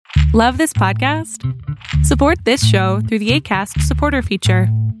Love this podcast? Support this show through the Acast supporter feature.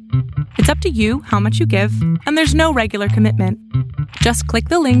 It's up to you how much you give, and there's no regular commitment. Just click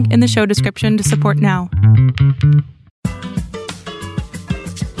the link in the show description to support now.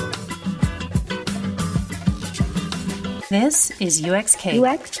 This is UXK.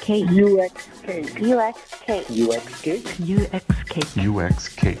 UXK. UXK. UXK. UXK. UXK.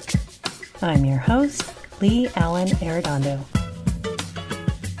 UXK. I'm your host, Lee Allen Arredondo.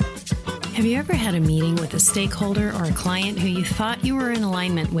 Have you ever had a meeting with a stakeholder or a client who you thought you were in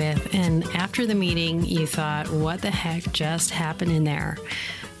alignment with, and after the meeting you thought, what the heck just happened in there?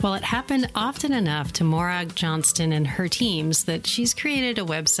 Well, it happened often enough to Morag Johnston and her teams that she's created a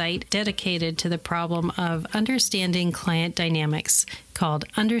website dedicated to the problem of understanding client dynamics called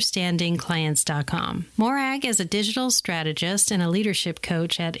understandingclients.com. Morag is a digital strategist and a leadership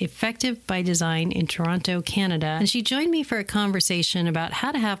coach at Effective by Design in Toronto, Canada, and she joined me for a conversation about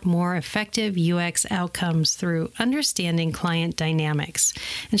how to have more effective UX outcomes through understanding client dynamics.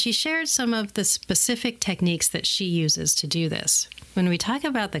 And she shared some of the specific techniques that she uses to do this. When we talk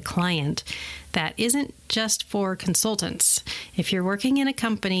about the client, that isn't just for consultants. If you're working in a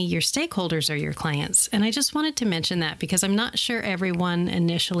company, your stakeholders are your clients. And I just wanted to mention that because I'm not sure everyone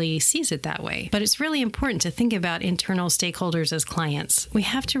initially sees it that way. But it's really important to think about internal stakeholders as clients. We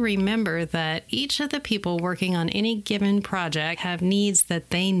have to remember that each of the people working on any given project have needs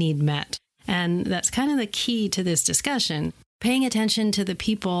that they need met. And that's kind of the key to this discussion. Paying attention to the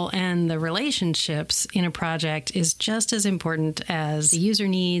people and the relationships in a project is just as important as the user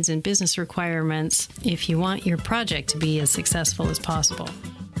needs and business requirements if you want your project to be as successful as possible.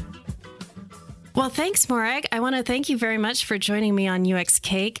 Well, thanks, Morag. I want to thank you very much for joining me on UX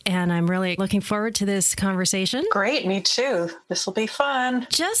Cake, and I'm really looking forward to this conversation. Great, me too. This will be fun.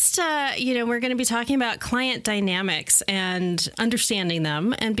 Just, we're going to be talking about client dynamics and understanding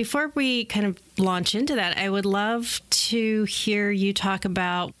them. And before we kind of launch into that, I would love to hear you talk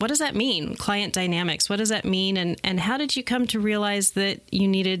about what does that mean, client dynamics? What does that mean? And how did you come to realize that you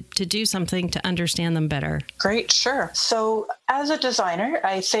needed to do something to understand them better? Great, sure. So as a designer,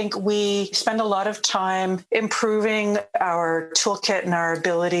 I think we spend a lot of time improving our toolkit and our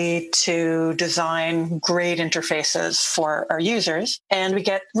ability to design great interfaces for our users. And we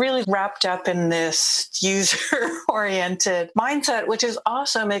get really wrapped up in this user-oriented mindset, which is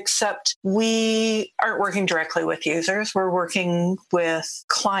awesome, except we aren't working directly with users. We're working with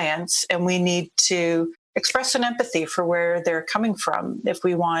clients, and we need to express an empathy for where they're coming from if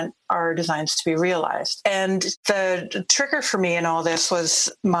we want our designs to be realized. And the trigger for me in all this was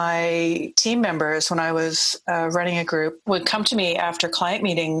my team members, when I was running a group, would come to me after client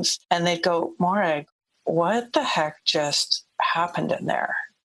meetings and they'd go, Morag, what the heck just happened in there?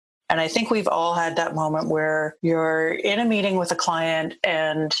 And I think we've all had that moment where you're in a meeting with a client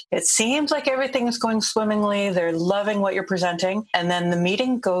and it seems like everything's going swimmingly. They're loving what you're presenting. And then the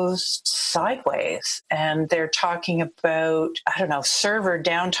meeting goes sideways and they're talking about, server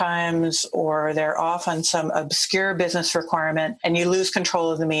downtimes, or they're off on some obscure business requirement, and you lose control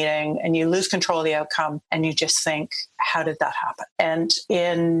of the meeting and you lose control of the outcome. And you just think, how did that happen? And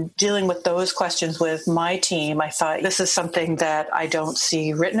in dealing with those questions with my team, I thought this is something that I don't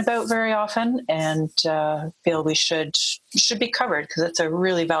see written about very often, and feel we should be covered because it's a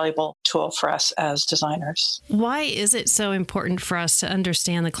really valuable tool for us as designers. Why is it so important for us to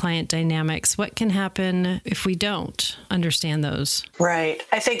understand the client dynamics? What can happen if we don't understand those? Right.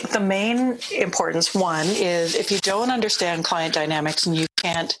 I think the main importance, one, is if you don't understand client dynamics and you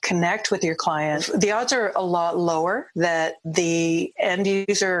can't connect with your client, the odds are a lot lower that the end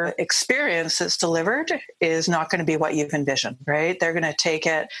user experience that's delivered is not going to be what you've envisioned, right? They're going to take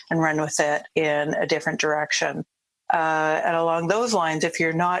it and run with it in a different direction. And along those lines, if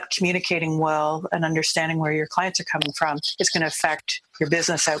you're not communicating well and understanding where your clients are coming from, it's going to affect your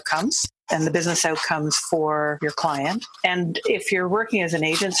business outcomes and the business outcomes for your client. And if you're working as an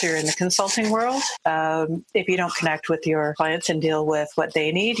agency or in the consulting world, if you don't connect with your clients and deal with what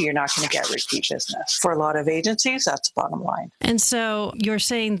they need, you're not going to get repeat business. For a lot of agencies, that's the bottom line. And so you're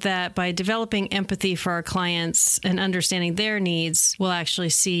saying that by developing empathy for our clients and understanding their needs, we'll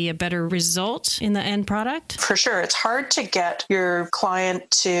actually see a better result in the end product? For sure. It's hard to get your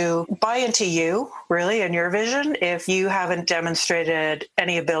client to buy into you really, in your vision if you haven't demonstrated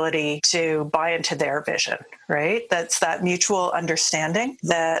any ability to buy into their vision, right? That's that mutual understanding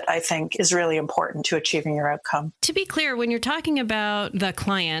that I think is really important to achieving your outcome. To be clear, when you're talking about the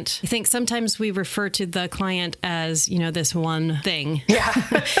client, I think sometimes we refer to the client as, this one thing. Yeah,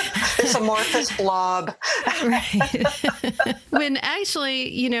 this amorphous blob. Right. When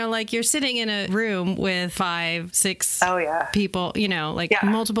actually, like you're sitting in a room with 5, 6 people,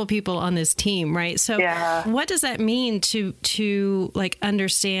 multiple people on this team, right? So what does that mean to like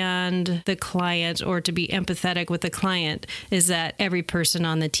understand the client or to be empathetic with the client? Is that every person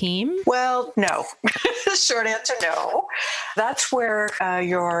on the team? Well, no. Short answer, no. That's where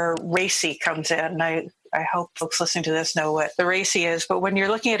your RACI comes in. I hope folks listening to this know what the RACI is, but when you're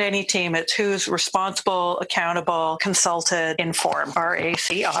looking at any team, it's who's responsible, accountable, consulted, informed,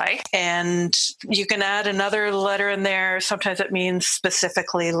 RACI. And you can add another letter in there. Sometimes it means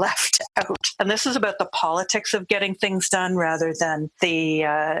specifically left out. And this is about the politics of getting things done rather than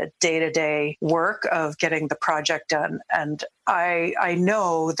the day-to-day work of getting the project done. And I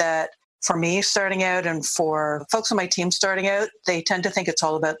know that for me starting out and for folks on my team starting out, they tend to think it's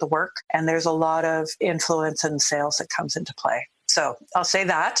all about the work. And there's a lot of influence and sales that comes into play. So I'll say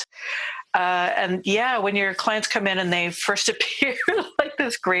that. When your clients come in and they first appear like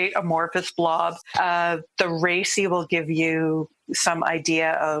this great amorphous blob, the RACI will give you some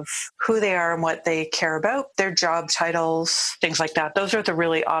idea of who they are and what they care about, their job titles, things like that. Those are the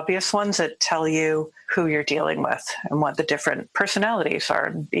really obvious ones that tell you who you're dealing with and what the different personalities are,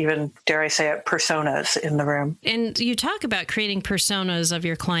 and even, dare I say it, personas in the room. And you talk about creating personas of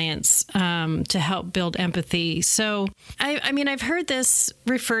your clients to help build empathy. So, I've heard this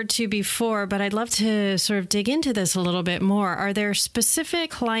referred to before, but I'd love to sort of dig into this a little bit more. Are there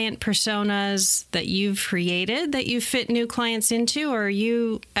specific client personas that you've created that you fit new clients into, or are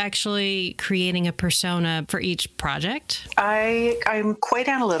you actually creating a persona for each project? I'm quite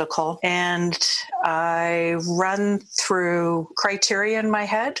analytical, and I run through criteria in my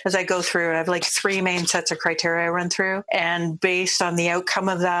head as I go through. I have like 3 main sets of criteria I run through, and based on the outcome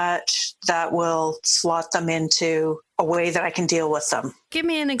of that will slot them into a way that I can deal with them. Give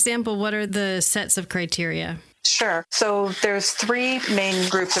me an example. What are the sets of criteria? Sure. So there's 3 main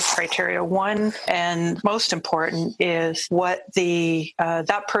groups of criteria. One, and most important, is what the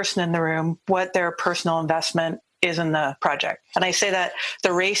that person in the room, what their personal investment is in the project. And I say that the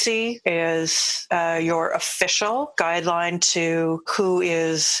RACI is your official guideline to who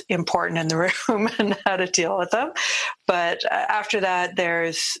is important in the room and how to deal with them. But after that,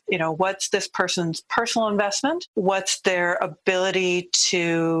 there's, what's this person's personal investment? What's their ability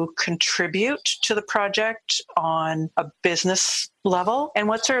to contribute to the project on a business level? And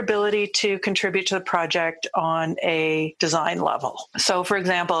what's their ability to contribute to the project on a design level? So, for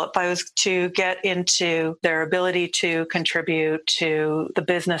example, if I was to get into their ability to contribute to the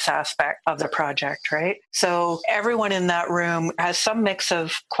business aspect of the project, right? So everyone in that room has some mix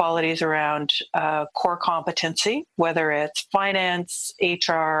of qualities around core competency, whether it's finance,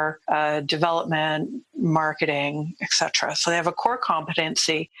 HR, development, marketing, etc. So they have a core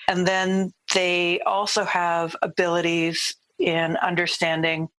competency, and then they also have abilities in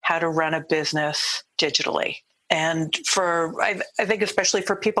understanding how to run a business digitally. And I think especially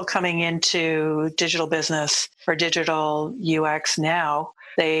for people coming into digital business or digital UX now,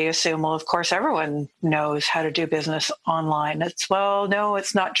 they assume, well, of course, everyone knows how to do business online. No,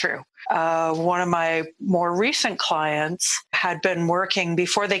 it's not true. One of my more recent clients had been working,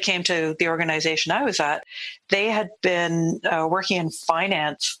 before they came to the organization I was at, they had been working in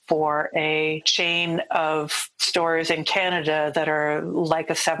finance for a chain of stores in Canada that are like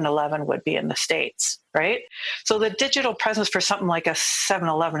a 7-Eleven would be in the States, right? So the digital presence for something like a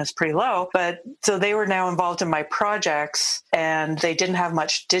 7-Eleven is pretty low, but so they were now involved in my projects, and they didn't have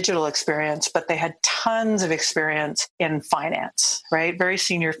much digital experience, but they had tons of experience in finance, right? Very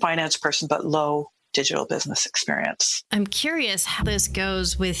senior finance person, but low digital business experience. I'm curious how this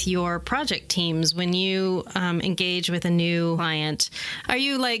goes with your project teams when you engage with a new client. Are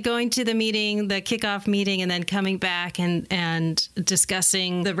you like going to the meeting, the kickoff meeting, and then coming back and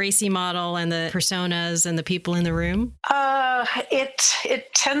discussing the RACI model and the personas and the people in the room?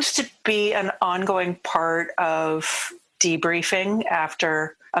 It tends to be an ongoing part of debriefing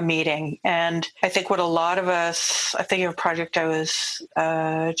after a meeting. And I think what a lot of us, I think of a project I was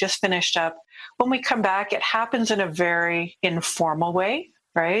just finished up, when we come back, it happens in a very informal way,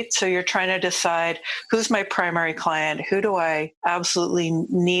 right? So you're trying to decide, who's my primary client? Who do I absolutely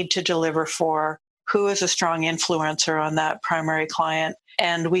need to deliver for? Who is a strong influencer on that primary client?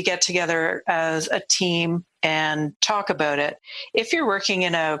 And we get together as a team and talk about it. If you're working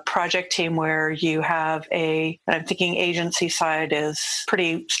in a project team where you have and I'm thinking agency side is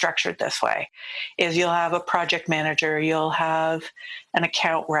pretty structured this way, is you'll have a project manager, you'll have an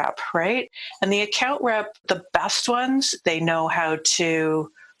account rep, right? And the account rep, the best ones, they know how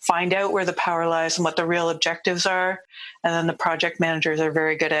to find out where the power lies and what the real objectives are. And then the project managers are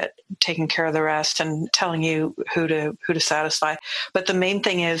very good at taking care of the rest and telling you who to satisfy. But the main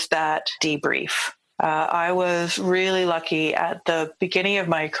thing is that debrief. I was really lucky at the beginning of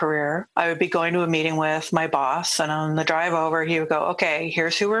my career. I would be going to a meeting with my boss, and on the drive over, he would go, okay,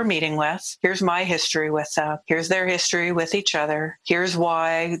 here's who we're meeting with. Here's my history with them. Here's their history with each other. Here's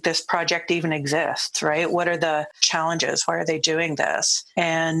why this project even exists, right? What are the challenges? Why are they doing this?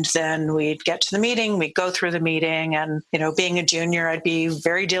 And then we'd get to the meeting, we'd go through the meeting, and, being a junior, I'd be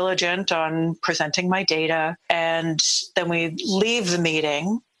very diligent on presenting my data. And then we'd leave the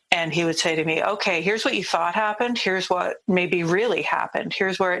meeting, and he would say to me, okay, here's what you thought happened. Here's what maybe really happened.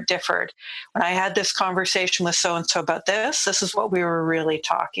 Here's where it differed. When I had this conversation with so-and-so about this is what we were really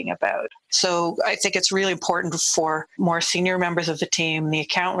talking about. So I think it's really important for more senior members of the team, the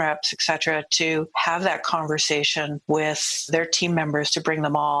account reps, et cetera, to have that conversation with their team members to bring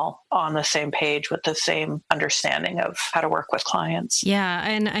them all on the same page with the same understanding of how to work with clients. Yeah.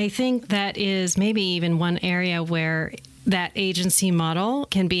 And I think that is maybe even one area where that agency model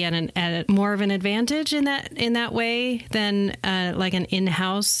can be at more of an advantage in that way than like an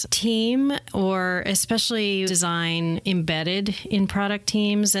in-house team, or especially design embedded in product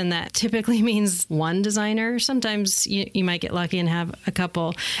teams. And that typically means one designer. Sometimes you might get lucky and have a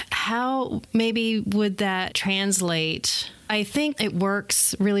couple. How maybe would that translate? I think it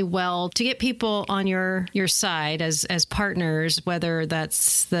works really well to get people on your side as partners, whether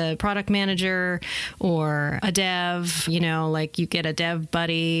that's the product manager or a dev, like you get a dev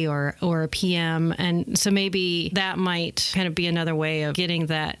buddy or a PM. And so maybe that might kind of be another way of getting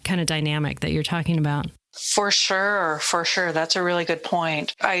that kind of dynamic that you're talking about. For sure. That's a really good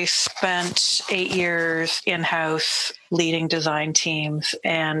point. I spent 8 years in-house leading design teams,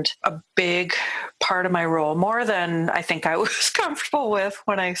 and a big part of my role, more than I think I was comfortable with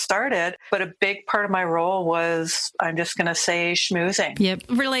when I started, but a big part of my role was, I'm just going to say, schmoozing. Yep.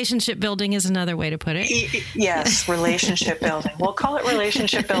 Relationship building is another way to put it. Yes, relationship building. We'll call it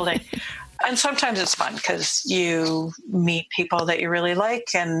relationship building. And sometimes it's fun because you meet people that you really like,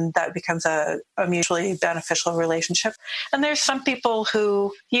 and that becomes a mutually beneficial relationship. And there's some people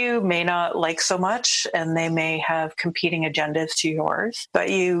who you may not like so much, and they may have competing agendas to yours.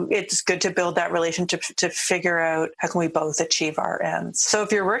 But it's good to build that relationship to figure out how can we both achieve our ends. So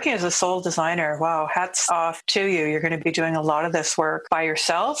if you're working as a sole designer, wow, hats off to you. You're going to be doing a lot of this work by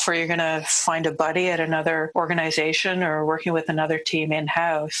yourself, or you're going to find a buddy at another organization or working with another team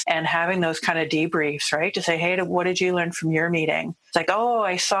in-house, and having those kind of debriefs, right? To say, hey, what did you learn from your meeting? It's like, oh,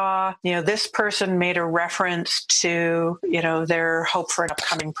 I saw, this person made a reference to, their hope for an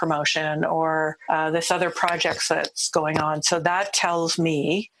upcoming promotion, or this other project that's going on. So that tells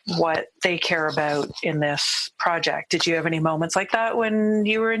me what they care about in this project. Did you have any moments like that when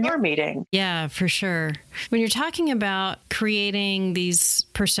you were in your meeting? Yeah, for sure. When you're talking about creating these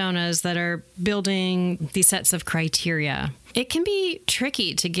personas that are building these sets of criteria, it can be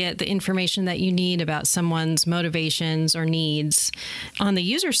tricky to get the information that you need about someone's motivations or needs. On the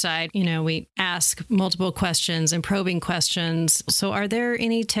user side, we ask multiple questions and probing questions. So are there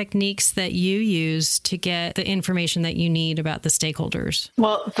any techniques that you use to get the information that you need about the stakeholders?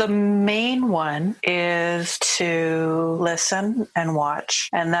 Well, the main one is to listen and watch.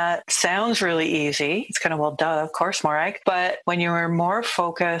 And that sounds really easy. It's kind of, well, duh, of course, Morag. But when you are more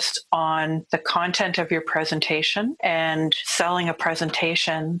focused on the content of your presentation and selling a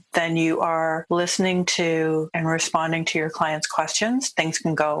presentation, then you are listening to and responding to your client's questions, things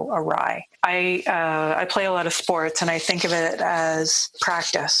can go awry. I play a lot of sports, and I think of it as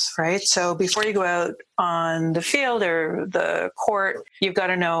practice, right? So before you go out on the field or the court, you've got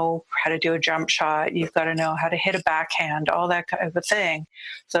to know how to do a jump shot. You've got to know how to hit a backhand, all that kind of a thing.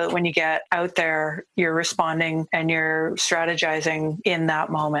 So that when you get out there, you're responding and you're strategizing in that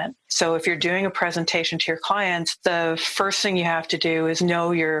moment. So if you're doing a presentation to your clients, the first thing you have to do is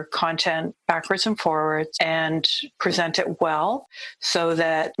know your content backwards and forwards and present it well, so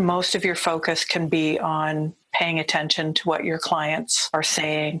that most of your focus can be on paying attention to what your clients are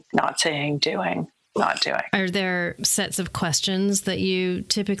saying, not saying, doing. Not doing. Are there sets of questions that you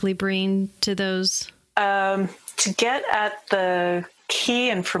typically bring to those? To get at the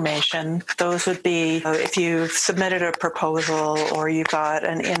key information, those would be if you've submitted a proposal or you got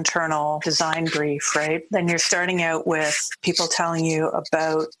an internal design brief, right? Then you're starting out with people telling you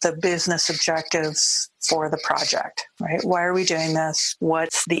about the business objectives for the project, right? Why are we doing this?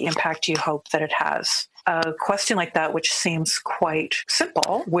 What's the impact you hope that it has? A question like that, which seems quite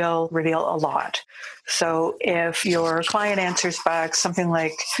simple, will reveal a lot. So if your client answers back something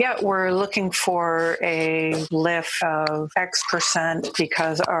like, yeah, we're looking for a lift of X%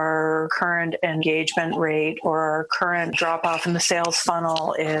 because our current engagement rate or our current drop off in the sales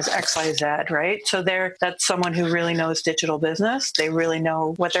funnel is XYZ, right? So that's someone who really knows digital business. They really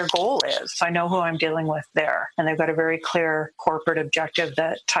know what their goal is. So I know who I'm dealing with there. And they've got a very clear corporate objective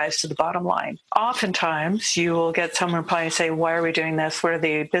that ties to the bottom line. Oftentimes you will get someone probably say, why are we doing this? What are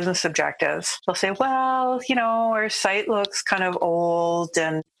the business objectives? They'll say, well, our site looks kind of old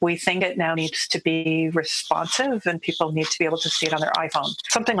and we think it now needs to be responsive and people need to be able to see it on their iPhone.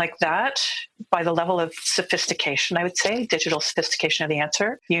 Something like that, by the level of sophistication, I would say, digital sophistication of the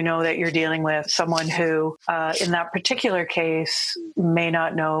answer, you know that you're dealing with someone who, in that particular case, may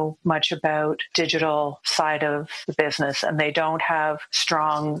not know much about digital side of the business and they don't have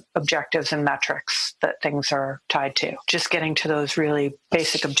strong objectives and metrics that things are tied to. Just getting to those really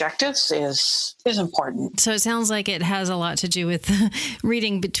basic objectives is important. So it sounds like it has a lot to do with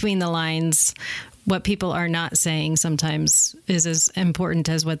reading between the lines. What people are not saying sometimes is as important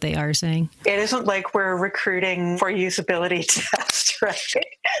as what they are saying. It isn't like we're recruiting for usability tests, right?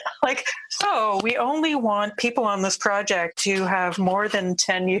 So we only want people on this project to have more than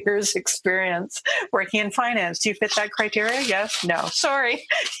 10 years experience working in finance. Do you fit that criteria? Yes? No. Sorry,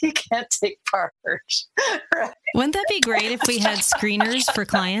 you can't take part. Right? Wouldn't that be great if we had screeners for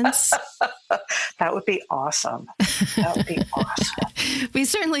clients? That would be awesome. That would be awesome. We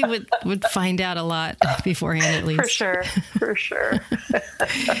certainly would find out a lot beforehand, at least. For sure.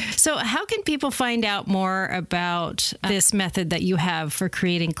 So how can people find out more about this method that you have for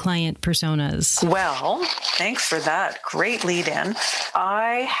creating client personas? Well, thanks for that. Great lead in.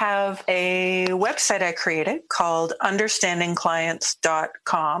 I have a website I created called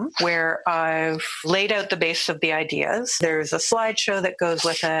understandingclients.com where I've laid out the base of the ideas. There's a slideshow that goes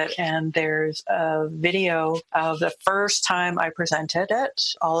with it, and there's a video of the first time I presented it,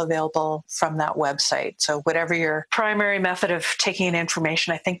 all available from that website. So whatever your primary method of taking in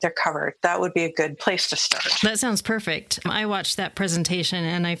information, I think they're covered. That would be a good place to start. That sounds perfect. I watched that presentation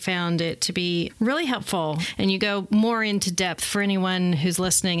and I found it to be really helpful. And you go more into depth for anyone who's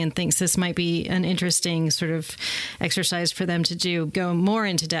listening and thinks this might be an interesting sort of exercise for them to do. Go more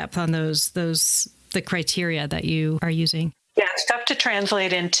into depth on the criteria that you are using. Yeah, it's tough to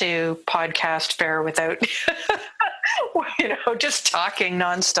translate into podcast fare without, just talking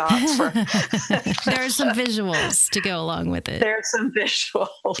nonstop. There are some visuals to go along with it. There are some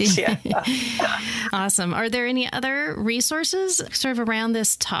visuals, yeah. Awesome. Are there any other resources sort of around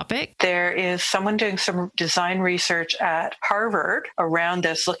this topic? There is someone doing some design research at Harvard around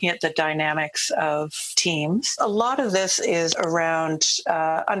this, looking at the dynamics of teams. A lot of this is around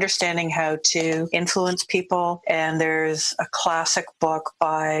understanding how to influence people, and there's a classic book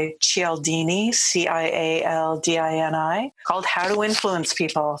by Cialdini, Cialdini, called How to Influence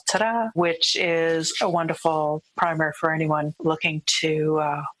People, which is a wonderful primer for anyone looking to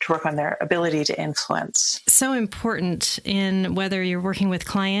work on their ability to influence. So important in whether you're working with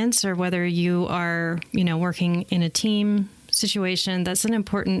clients or whether you are, working in a team situation. That's an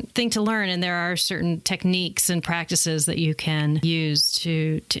important thing to learn. And there are certain techniques and practices that you can use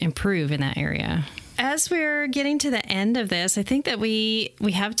to improve in that area. As we're getting to the end of this, I think that we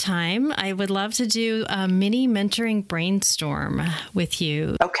have time. I would love to do a mini mentoring brainstorm with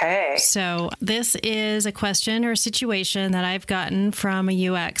you. Okay. So this is a question or a situation that I've gotten from a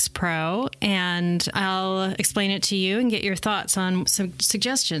UX pro, and I'll explain it to you and get your thoughts on some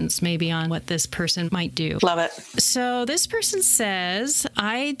suggestions maybe on what this person might do. Love it. So this person says,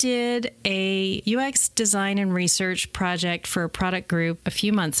 I did a UX design and research project for a product group a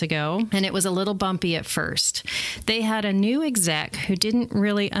few months ago, and it was a little bumpy at first. They had a new exec who didn't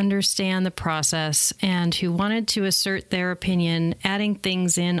really understand the process and who wanted to assert their opinion, adding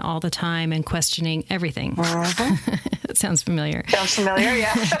things in all the time and questioning everything. That sounds familiar. Sounds familiar,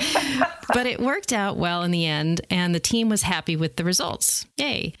 yeah. But it worked out well in the end, and the team was happy with the results.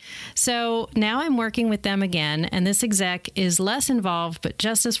 Yay. So now I'm working with them again, and this exec is less involved, but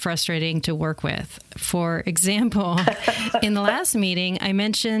just as frustrating to work with. For example, in the last meeting, I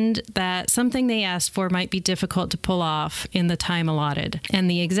mentioned that something they asked for might be difficult to pull off in the time allotted. And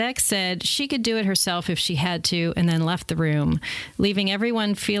the exec said she could do it herself if she had to, and then left the room, leaving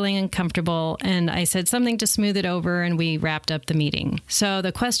everyone feeling uncomfortable. And I said something to smooth it over, and we we wrapped up the meeting. So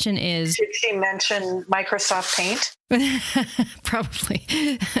the question is... Did she mention Microsoft Paint? Probably.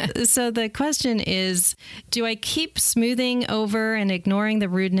 So the question is, do I keep smoothing over and ignoring the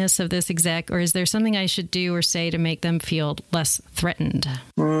rudeness of this exec, or is there something I should do or say to make them feel less threatened?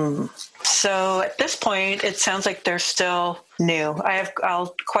 So at this point, it sounds like they're still new.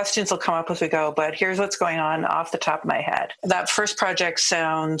 Questions will come up as we go, but here's what's going on off the top of my head. That first project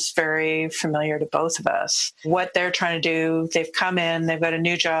sounds very familiar to both of us. What they're trying to do, they've come in, they've got a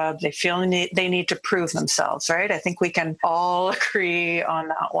new job, they feel they need to prove themselves, right? I think we can all agree on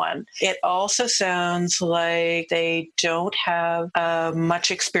that one. It also sounds like they don't have much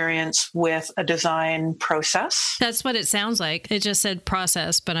experience with a design process. That's what it sounds like. It just said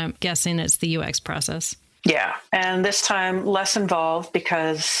process, but I'm guessing it's the UX process. Yeah. And this time less involved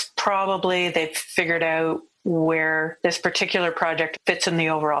because probably they've figured out where this particular project fits in the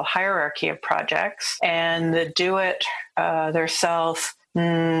overall hierarchy of projects, and the do it theirself.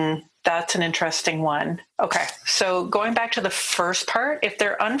 That's an interesting one. Okay, so going back to the first part, if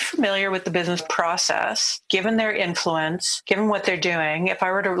they're unfamiliar with the business process, given their influence, given what they're doing, if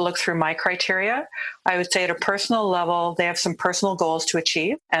I were to look through my criteria, I would say at a personal level, they have some personal goals to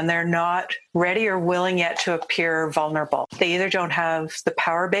achieve, and they're not ready or willing yet to appear vulnerable. They either don't have the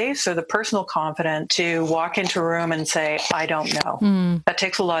power base or the personal confidence to walk into a room and say, I don't know. That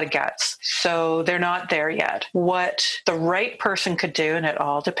takes a lot of guts. So they're not there yet. What the right person could do, and it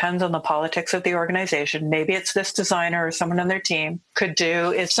all depends on the politics of the organization, maybe it's this designer or someone on their team, could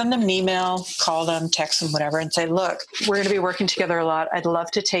do is send them an email, call them, text them, whatever, and say, look, we're going to be working together a lot. I'd love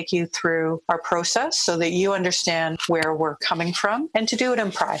to take you through our process so that you understand where we're coming from, and to do it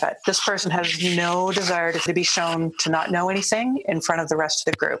in private. This person has no desire to be shown to not know anything in front of the rest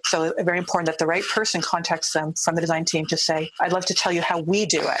of the group. So very important that the right person contacts them from the design team to say, I'd love to tell you how we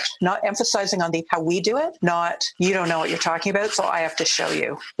do it, not emphasizing on the how we do it, not you don't know what you're talking about, so I have to show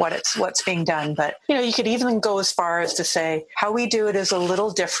you what's being done. But you could even go as far as to say how we do it is a little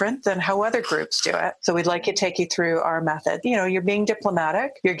different than how other groups do it. So we'd like to take you through our method. You're being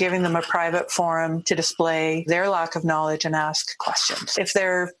diplomatic. You're giving them a private forum to display their lack of knowledge and ask questions. If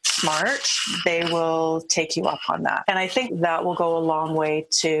they're smart, they will take you up on that. And I think that will go a long way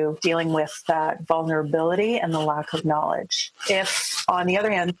to dealing with that vulnerability and the lack of knowledge. If, on the other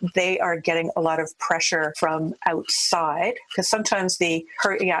hand, they are getting a lot of pressure from outside, because sometimes I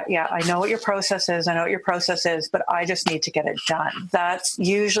know what your process is, but I just need to get it done. That's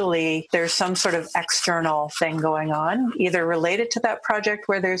usually there's some sort of external thing going on, either related to that project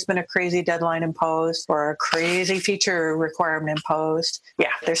where there's been a crazy deadline imposed or a crazy feature requirement imposed.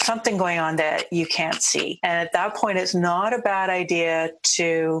 Yeah, there's something going on that you can't see. And at that point, it's not a bad idea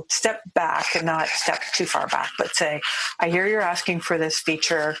to step back and not step too far back, but say, I hear you're asking for this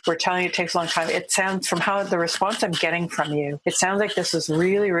feature. We're telling you it takes a long time. It sounds, from how the response I'm getting from you, it sounds like this is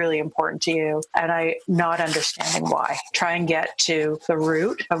really, really important to you, and I'm not understanding why. Try and get to the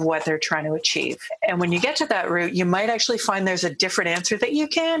root of what they're trying to achieve. And when you get to that root, you might actually find there's a different answer that you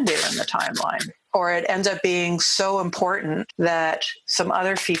can do in the timeline. Or it ends up being so important that some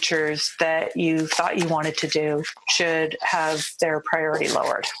other features that you thought you wanted to do should have their priority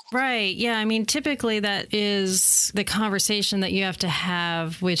lowered. Right. Yeah. I mean, typically that is the conversation that you have to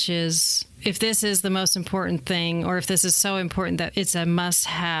have, which is, if this is the most important thing, or if this is so important that it's a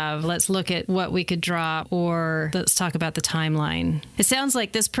must-have, let's look at what we could drop, or let's talk about the timeline. It sounds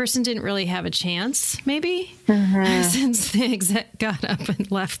like this person didn't really have a chance, maybe, since the exec got up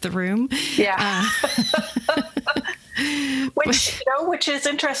and left the room. Yeah. Which is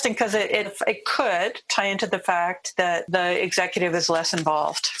interesting, because it could tie into the fact that the executive is less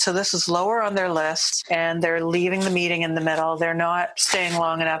involved. So this is lower on their list, and they're leaving the meeting in the middle. They're not staying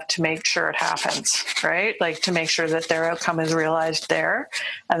long enough to make sure it happens, right? Like to make sure that their outcome is realized there,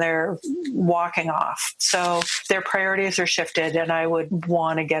 and they're walking off. So their priorities are shifted, and I would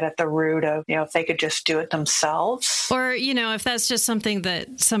want to get at the root of, if they could just do it themselves. Or, if that's just something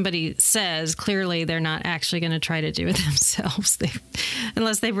that somebody says, clearly they're not actually going to try to do it themselves,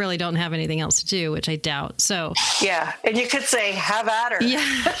 unless they really don't have anything else to do, which I doubt. So yeah, and you could say, have at her.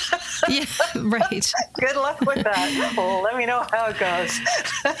 Yeah, right. Good luck with that. Well, let me know how it goes.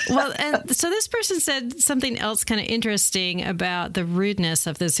 Well, and so this person said something else kind of interesting about the rudeness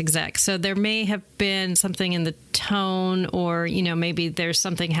of this exec. So there may have been something in the tone, or maybe there's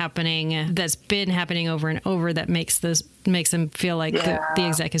something happening that's been happening over and over that makes this makes them feel like the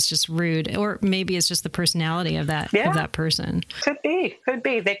exec is just rude, or maybe it's just the personality of that person. Could be.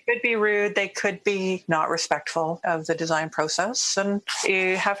 They could be rude. They could be not respectful of the design process. And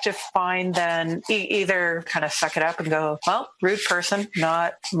you have to find then either kind of suck it up and go, well, rude person,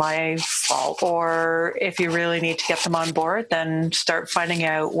 not my fault. Or if you really need to get them on board, then start finding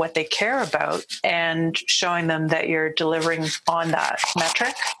out what they care about and showing them that you're delivering on that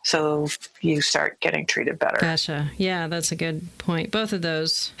metric. So you start getting treated better. Gotcha. Yeah, that's a good point. Both of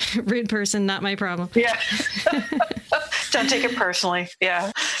those. Rude person, not my problem. Yeah. Don't take it personally.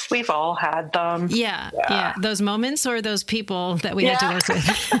 Yeah. We've all had them. Yeah. Those moments or those people that we had to work with?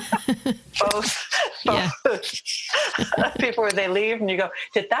 Both. Yeah. People where they leave and you go,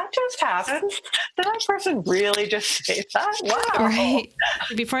 did that just happen? Did that person really just say that? Wow. Right.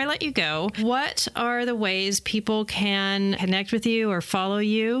 Before I let you go, what are the ways people can connect with you or follow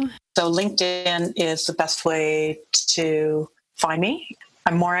you? So LinkedIn is the best way to find me.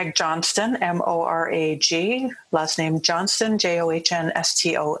 I'm Morag Johnston, Morag, last name Johnston,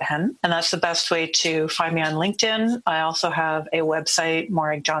 Johnston. And that's the best way to find me on LinkedIn. I also have a website,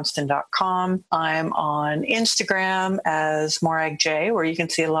 moragjohnston.com. I'm on Instagram as Morag J, where you can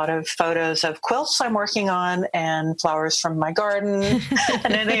see a lot of photos of quilts I'm working on and flowers from my garden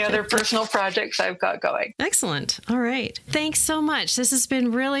and any other personal projects I've got going. Excellent. All right. Thanks so much. This has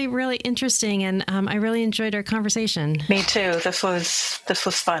been really, really interesting. And I really enjoyed our conversation. Me too. This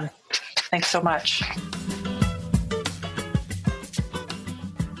was fun. Thanks so much.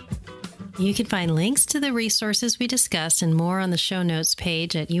 You can find links to the resources we discussed and more on the show notes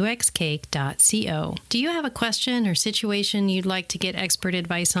page at uxcake.co. Do you have a question or situation you'd like to get expert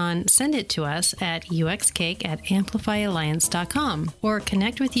advice on? Send it to us at uxcake@amplifyalliance.com or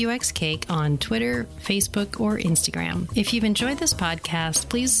connect with UXCake on Twitter, Facebook, or Instagram. If you've enjoyed this podcast,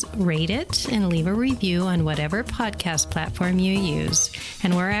 please rate it and leave a review on whatever podcast platform you use.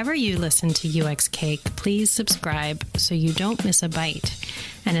 And wherever you listen to UXCake, please subscribe so you don't miss a bite.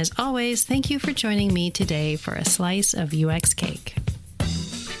 And as always, thank you for joining me today for a slice of UX Cake.